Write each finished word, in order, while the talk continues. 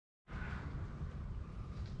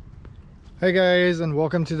Hey guys, and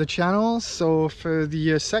welcome to the channel. So for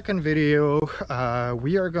the second video,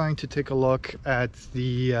 we are going to take a look at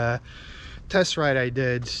the test ride I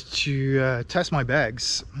did to test my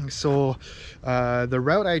bags. So the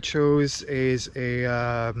route I chose is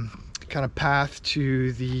a kind of path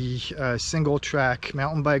to the single track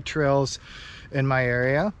mountain bike trails in my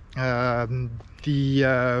area.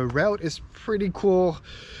 The route is pretty cool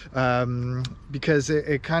because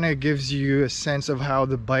it kind of gives you a sense of how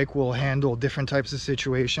the bike will handle different types of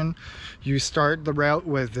situation. You start the route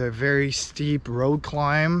with a very steep road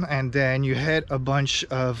climb, and then you hit a bunch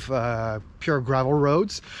of pure gravel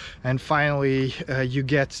roads, and finally you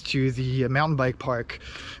get to the mountain bike park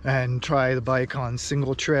and try the bike on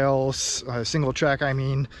single trails, single track I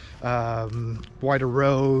mean, wider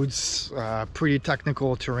roads, pretty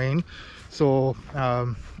technical terrain. So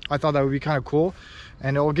I thought that would be kind of cool,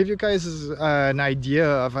 and it'll give you guys an idea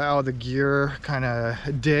of how the gear kind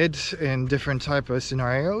of did in different type of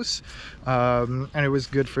scenarios, and it was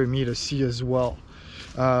good for me to see as well.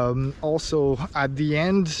 Also, at the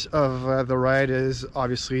end of the ride is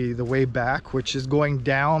obviously the way back, which is going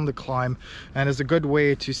down the climb, and is a good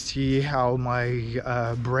way to see how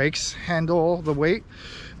my brakes handle the weight.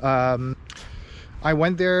 I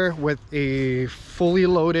went there with a fully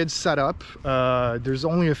loaded setup. There's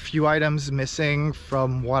only a few items missing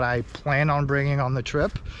from what I plan on bringing on the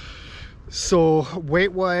trip. So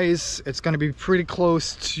weight-wise, it's going to be pretty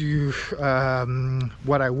close to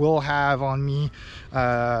what I will have on me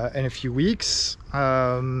in a few weeks.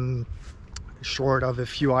 Short of a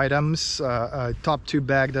few items, a top 2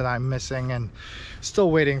 bag that I'm missing and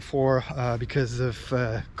still waiting for because of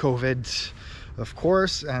COVID, of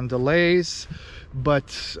course, and delays.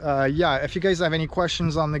 But yeah, if you guys have any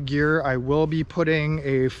questions on the gear, I will be putting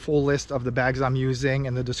a full list of the bags I'm using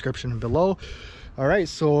in the description below. All right,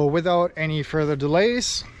 so without any further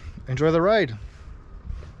delays, enjoy the ride.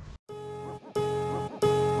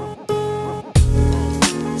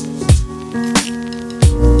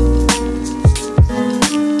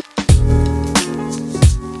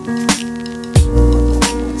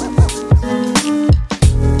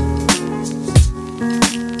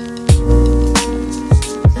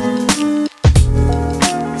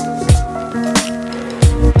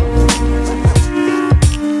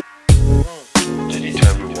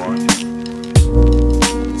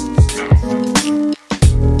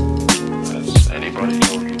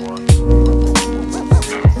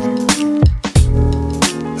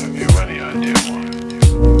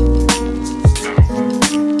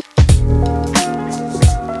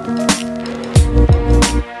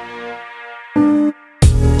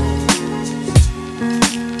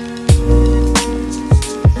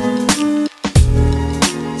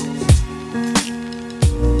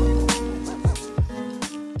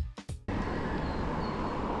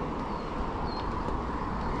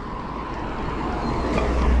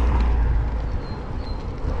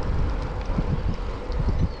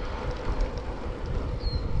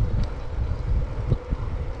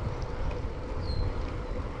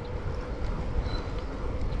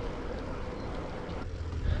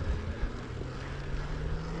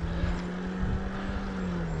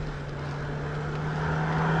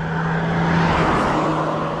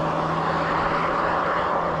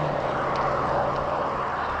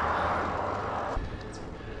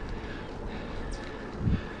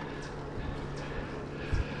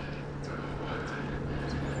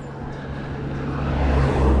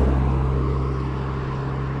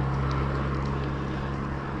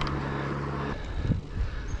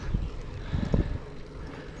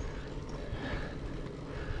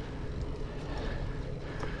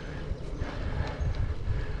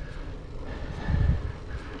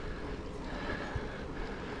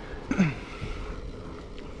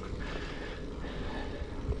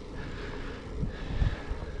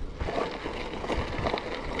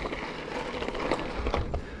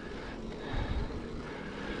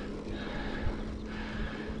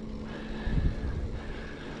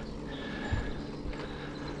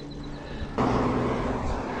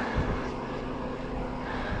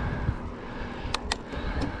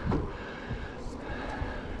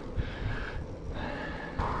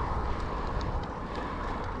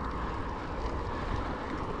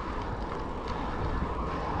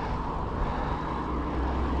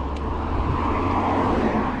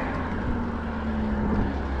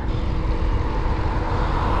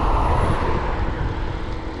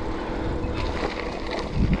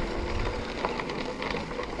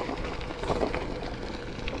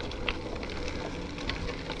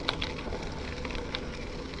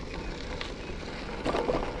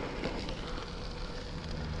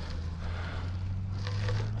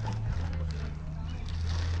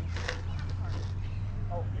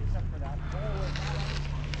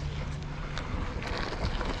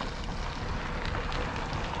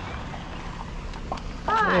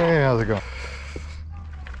 How's it going?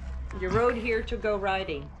 You rode here to go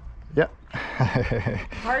riding. Yep.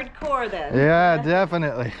 Hardcore then. Yeah,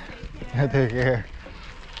 definitely. Take care.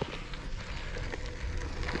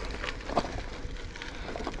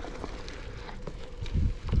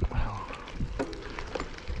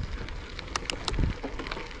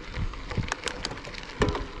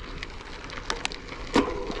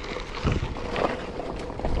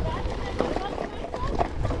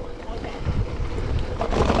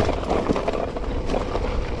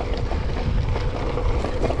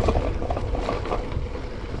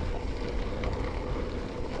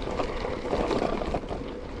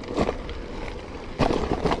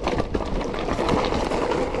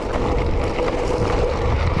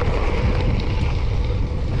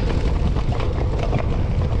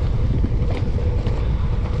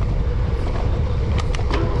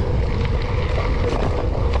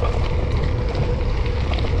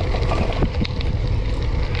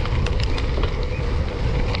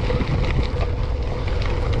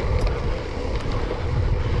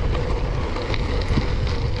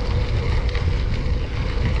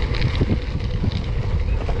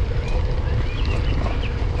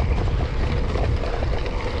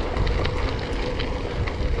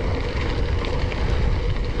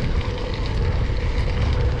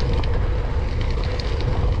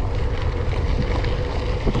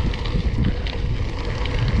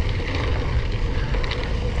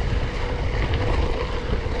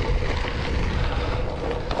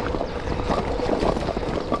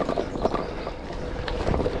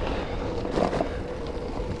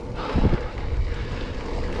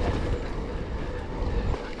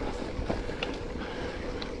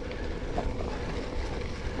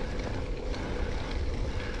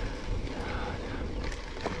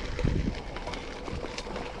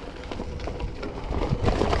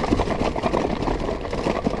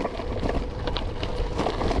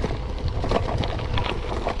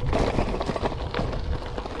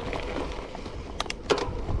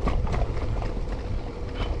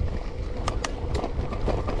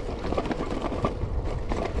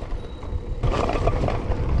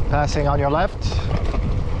 Passing on your left.